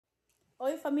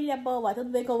Oi família boa,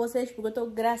 tudo bem com vocês? Porque eu estou,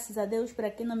 graças a Deus,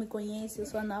 para quem não me conhece, eu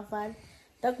sou a Naval.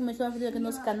 Está começando a vídeo aqui no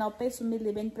nosso canal, peço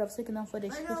humildemente para você que não for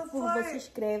inscrito, por favor se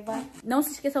inscreva. Não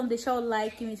se esqueçam de deixar o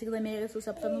like e me seguir na minha rede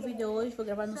social. No vídeo hoje vou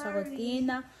gravar nossa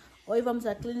rotina. Hoje vamos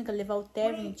à clínica levar o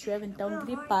Tevin e o Trevor, então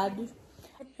gripados.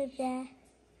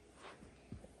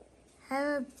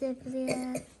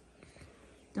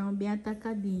 Estão bem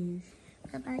atacadinhos.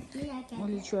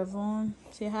 Olha o Trevor,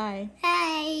 say hi.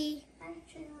 Hey.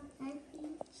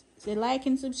 Say like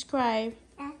and subscribe.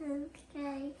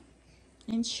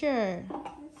 And share.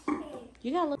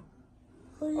 You gotta look.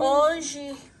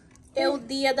 Hoje é o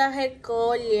dia da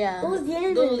recolha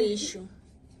do lixo.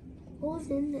 Who's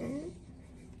in there?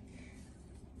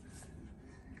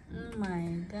 Oh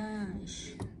my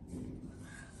gosh.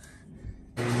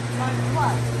 Like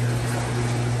what?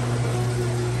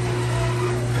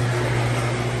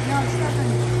 No,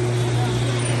 Stephanie.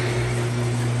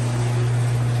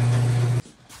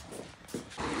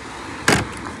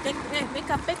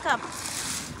 Pick up.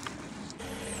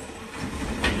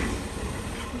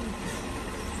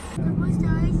 What's the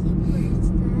icing place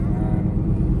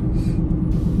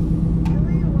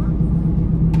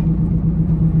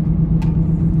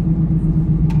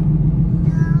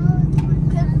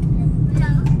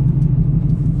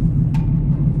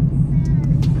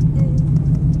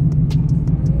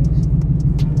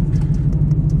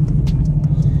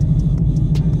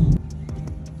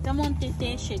Come on,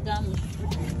 Tete, chegamos.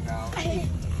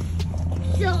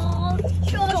 You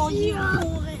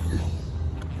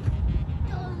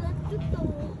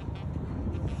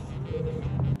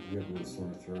have a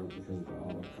sore throat because of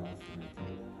all the cough and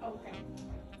everything. Okay.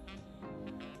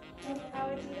 Any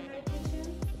allergy to medication?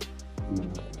 No.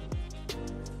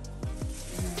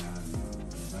 And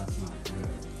that's not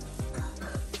good.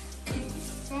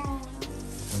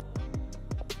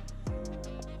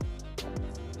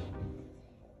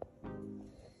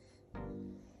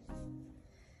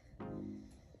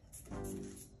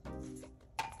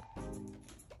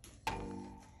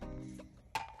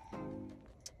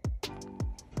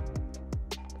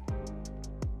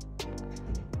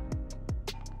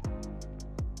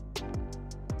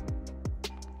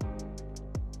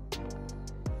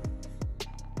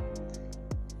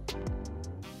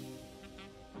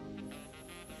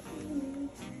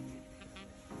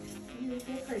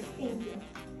 Thank you.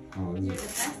 Oh, You're is the it?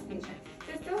 best patient.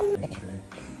 Just don't.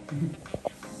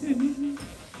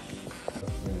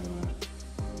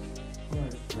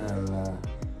 Pela.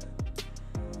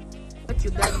 What you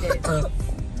got there?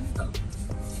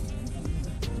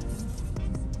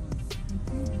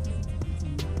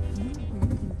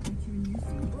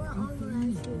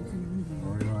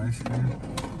 Oreo ice cream.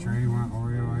 Trey, you want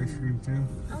Oreo ice cream too?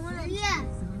 I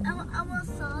want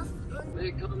sauce.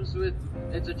 It comes with,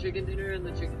 it's a chicken dinner, and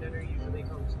the chicken dinner usually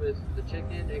comes with the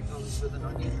chicken, it comes with an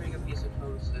onion ring, a piece of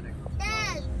toast, and it comes with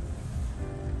Dad.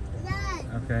 sauce.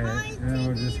 Okay, and then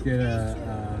we'll just get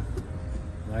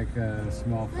like a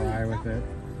small fry with it.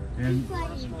 And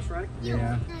A small fry?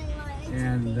 yeah,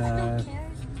 and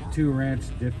 2 ranch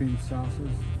dipping sauces.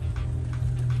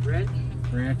 Ranch?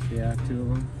 Ranch, yeah, 2 of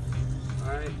them.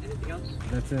 Alright, anything else?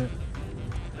 That's it.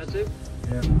 That's it?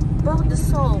 Yep. Port do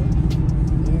sol.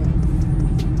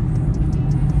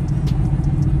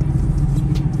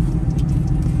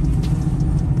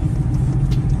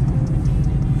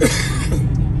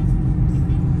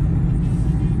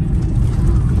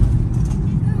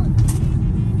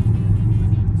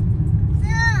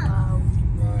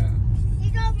 What?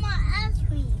 You got my ice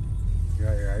cream. You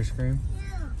got your ice cream?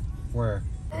 Yeah. Where?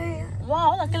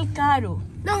 Uau, olha aquele caro.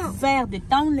 Não. Verde,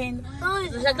 tão lindo.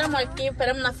 Não. Nós já estamos aqui,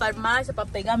 esperamos na farmácia para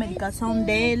pegar a medicação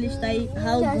deles. Está aí,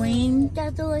 Hal Green.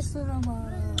 Já tô estudando.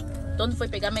 Todo foi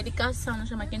pegar a medicação, nós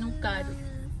estamos aqui no carro.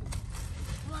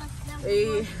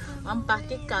 E vamos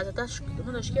partir de casa, tá?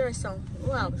 Que horas são?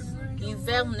 Uau,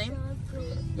 inverno, né?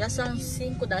 Já são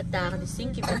 5 da tarde,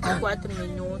 5h24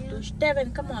 minutos.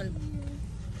 Tevin, come on.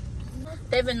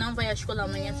 Tevin não vai à escola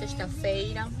amanhã,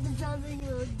 sexta-feira.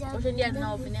 Hoje é dia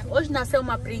 9, né? Hoje nasceu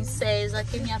uma princesa,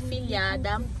 que é minha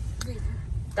filhada.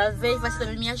 Talvez vai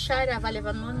ser minha Xara, vai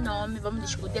levar meu nome, vamos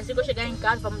discutir. Assim que eu chegar em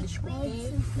casa, vamos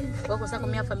discutir. Vou conversar com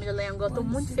minha família lá em Angola. Estou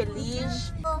muito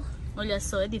feliz. Olha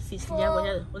só, é difícil de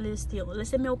água. Olha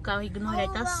esse é meu carro, ignora,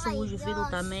 tá sujo, o vidro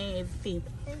também, enfim.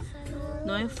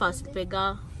 Não é fácil de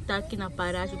pegar, tá aqui na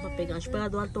paragem para pegar. Espera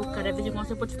do autocarro, às vezes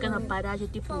você pode ficar na paragem,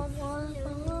 tipo, 1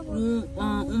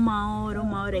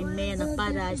 hora e meia na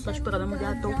paragem, só esperando a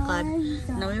mulher tocar.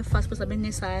 Não é fácil, saber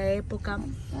nessa época,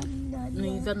 no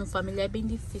inverno familiar é bem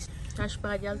difícil. Tá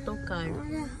esperando de tocar.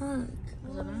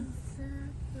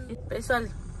 Pessoal,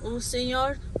 o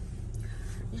senhor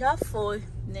já foi,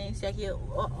 né? Esse aqui, eu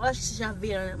acho que vocês já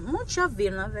viram, né? Muitos já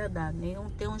viram, na verdade, né?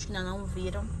 Tem uns que ainda não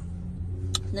viram.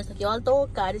 Nesse aqui é o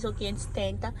autocar, esse é o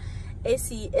 570.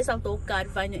 Esse autocar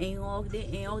vai em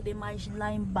ordem mais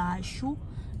lá embaixo.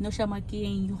 Nós chamamos aqui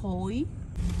em Roy.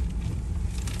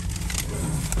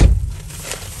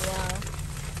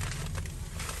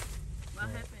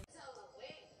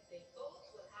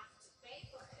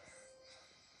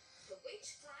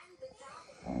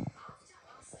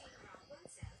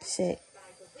 Shit.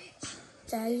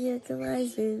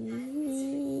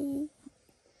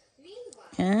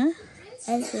 Huh?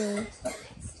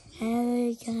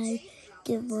 Hello guys,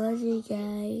 good morning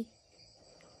guys.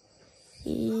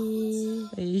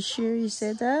 Are you sure you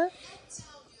said that?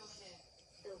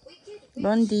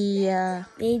 Bom dia.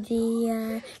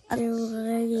 Media, good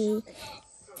morning.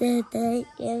 Today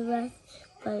is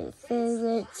my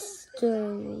favorite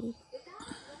story.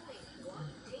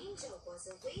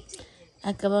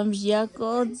 Acabamos de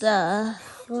acordar.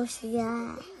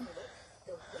 Yeah.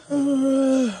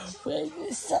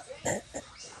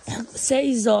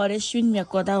 6 horas, filho, me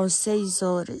acordaram 6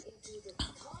 horas.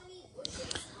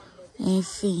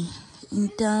 Enfim,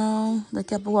 então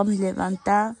daqui a pouco vamos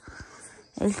levantar.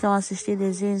 Eles estão assistindo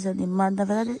desenhos animados, na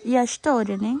verdade, e a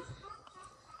história, né?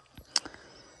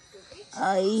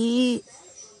 Aí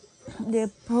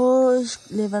depois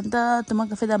levantar, tomar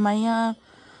café da manhã,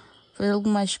 fazer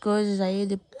algumas coisas, aí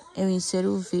eu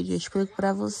insero o vídeo, eu explico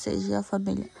pra vocês e a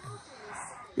família.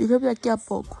 E vemos daqui a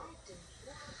pouco.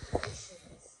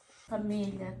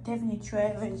 Família, teve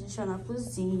Trevor, a gente está na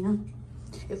cozinha.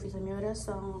 Eu fiz a minha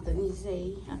oração,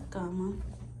 organizei a cama.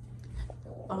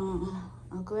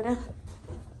 Agora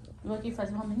vou aqui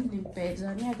fazer uma mini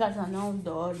limpeza. A minha casa não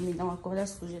dorme, não acorda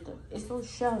suja. Esse é o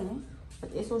chão, né?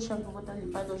 Esse é o chão que eu vou estar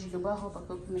limpando hoje do roupa que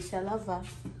eu comecei a lavar.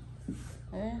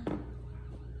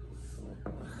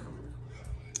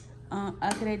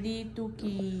 Acredito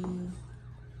que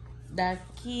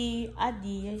daqui a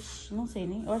dias, não sei,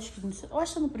 né? Eu acho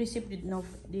que no princípio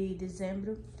de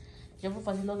dezembro já vou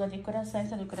fazer logo a decoração.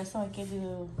 Essa decoração aqui é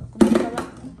como se fala?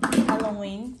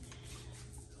 Halloween.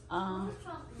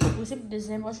 No princípio de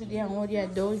dezembro, acho que dia 1 ou dia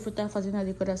 2, vou estar fazendo a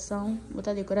decoração. Vou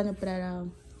estar decorando para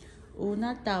o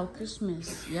Natal,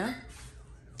 Christmas, já?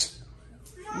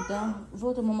 Então,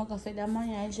 vou tomar um café da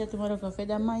manhã. Eles já tomaram o café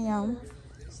da manhã.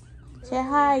 Say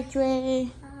hi,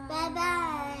 Trey. Bye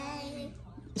bye.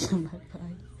 Bye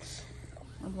bye.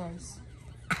 Oh, guys.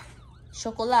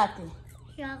 Chocolate.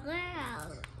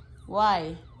 Chocolate.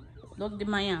 Why? Logo de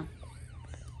manhã.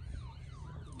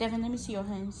 Devin, let me see your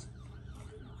hands.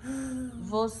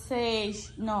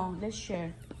 Vocês. No, let's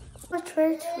share. What's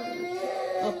first?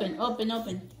 Open.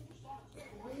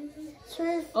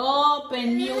 First.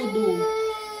 Open, miúdo.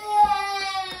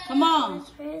 Come on.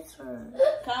 First.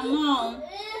 Come on.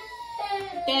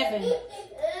 Devin.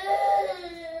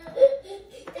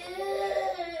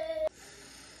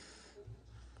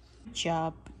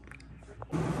 Job.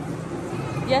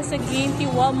 Dia seguinte,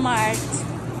 Walmart.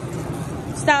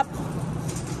 Stop.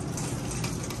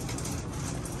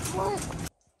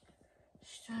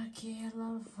 Estou aqui a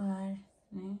lavar,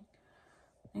 né?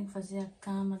 Tenho que fazer a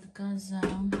cama do casal.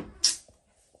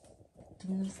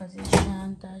 Terminar de fazer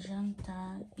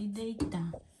jantar e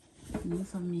deitar, né,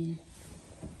 família?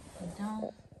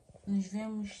 Então, nos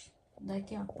vemos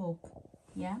daqui a pouco,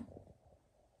 yeah?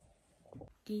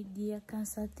 Que dia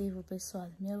cansativo,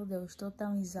 pessoal. Meu Deus, estou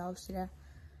tão exausta.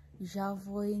 Já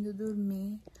vou indo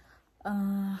dormir.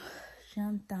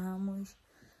 Jantamos.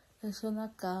 Eu estou na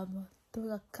cama,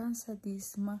 toda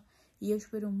cansadíssima. E eu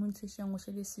espero muito que vocês tenham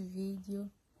gostado desse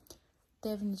vídeo.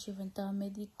 Devem tentar a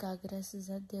medicar,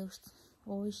 graças a Deus.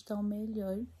 Hoje estão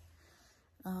melhor.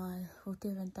 O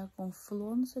Devem estar com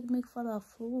flu. Não sei como é que fala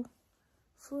flu.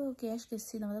 Flu é o que?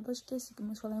 Esqueci, na verdade eu esqueci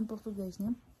como se fala em português,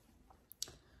 né?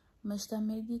 Mas está a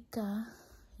medicar.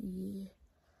 E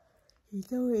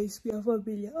então é isso, minha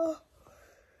família.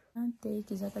 Jantei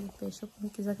quizaca de peixe. Eu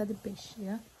comi quizaca de peixe,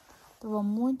 já? Tava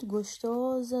muito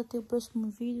gostosa. Até o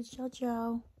próximo vídeo. Tchau,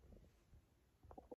 tchau.